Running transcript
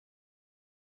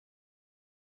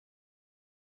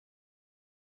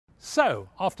So,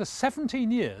 after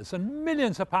 17 years and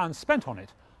millions of pounds spent on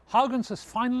it, Huygens has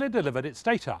finally delivered its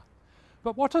data.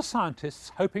 But what are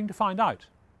scientists hoping to find out?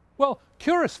 Well,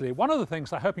 curiously, one of the things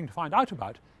they're hoping to find out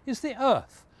about is the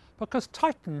Earth, because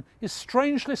Titan is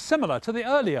strangely similar to the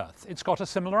early Earth. It's got a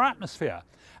similar atmosphere,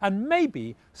 and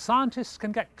maybe scientists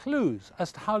can get clues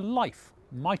as to how life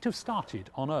might have started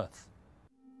on Earth.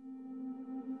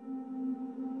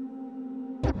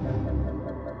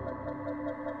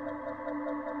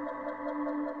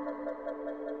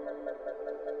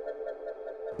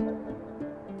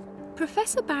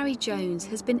 Professor Barry Jones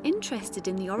has been interested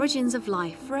in the origins of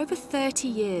life for over 30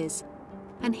 years,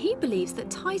 and he believes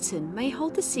that Titan may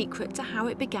hold the secret to how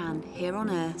it began here on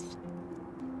Earth.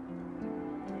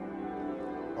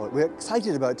 We're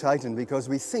excited about Titan because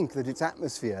we think that its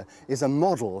atmosphere is a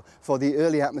model for the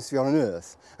early atmosphere on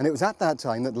Earth. And it was at that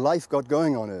time that life got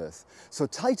going on Earth. So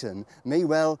Titan may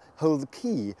well hold the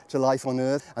key to life on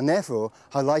Earth, and therefore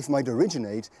how life might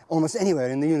originate almost anywhere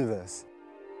in the universe.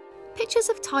 Pictures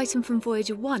of Titan from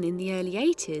Voyager 1 in the early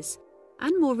 80s,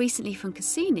 and more recently from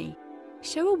Cassini,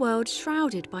 show a world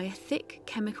shrouded by a thick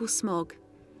chemical smog.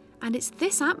 And it's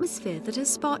this atmosphere that has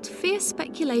sparked fierce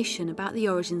speculation about the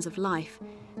origins of life,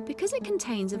 because it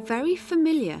contains a very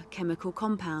familiar chemical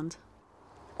compound.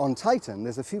 On Titan,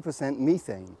 there's a few percent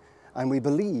methane, and we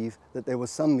believe that there was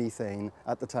some methane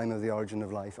at the time of the origin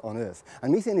of life on Earth.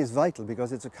 And methane is vital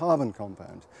because it's a carbon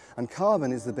compound, and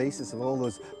carbon is the basis of all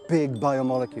those big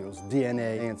biomolecules,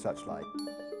 DNA and such like.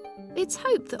 It's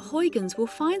hoped that Huygens will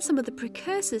find some of the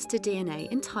precursors to DNA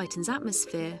in Titan's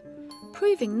atmosphere,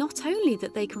 proving not only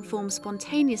that they can form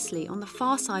spontaneously on the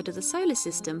far side of the solar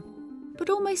system, but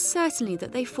almost certainly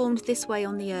that they formed this way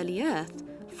on the early Earth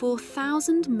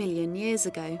 4,000 million years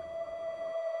ago.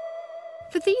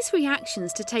 For these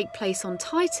reactions to take place on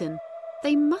Titan,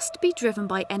 they must be driven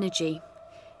by energy,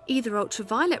 either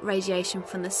ultraviolet radiation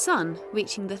from the sun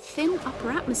reaching the thin upper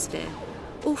atmosphere,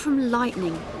 or from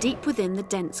lightning deep within the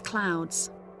dense clouds.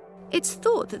 It's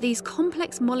thought that these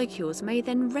complex molecules may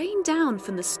then rain down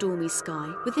from the stormy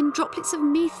sky within droplets of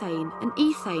methane and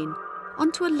ethane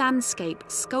onto a landscape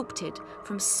sculpted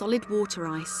from solid water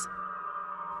ice.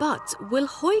 But will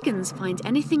Huygens find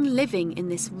anything living in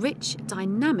this rich,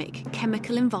 dynamic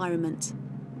chemical environment?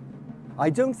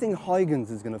 I don't think Huygens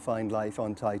is going to find life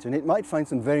on Titan. It might find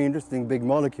some very interesting big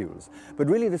molecules, but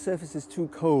really the surface is too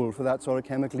cold for that sort of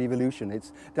chemical evolution.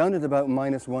 It's down at about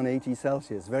minus 180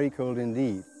 Celsius, very cold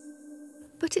indeed.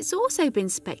 But it's also been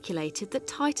speculated that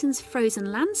Titan's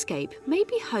frozen landscape may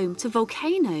be home to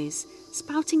volcanoes,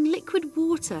 spouting liquid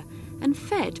water and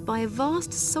fed by a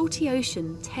vast salty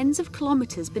ocean tens of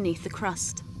kilometres beneath the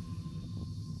crust.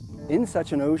 In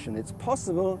such an ocean, it's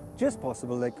possible, just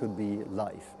possible, there could be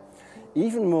life.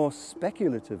 Even more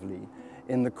speculatively,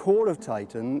 in the core of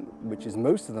Titan, which is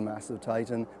most of the mass of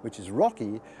Titan, which is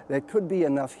rocky, there could be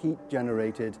enough heat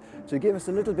generated to give us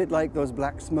a little bit like those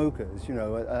black smokers, you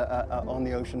know, on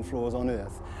the ocean floors on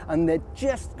Earth. And there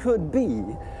just could be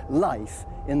life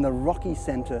in the rocky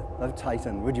center of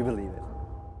Titan. Would you believe it?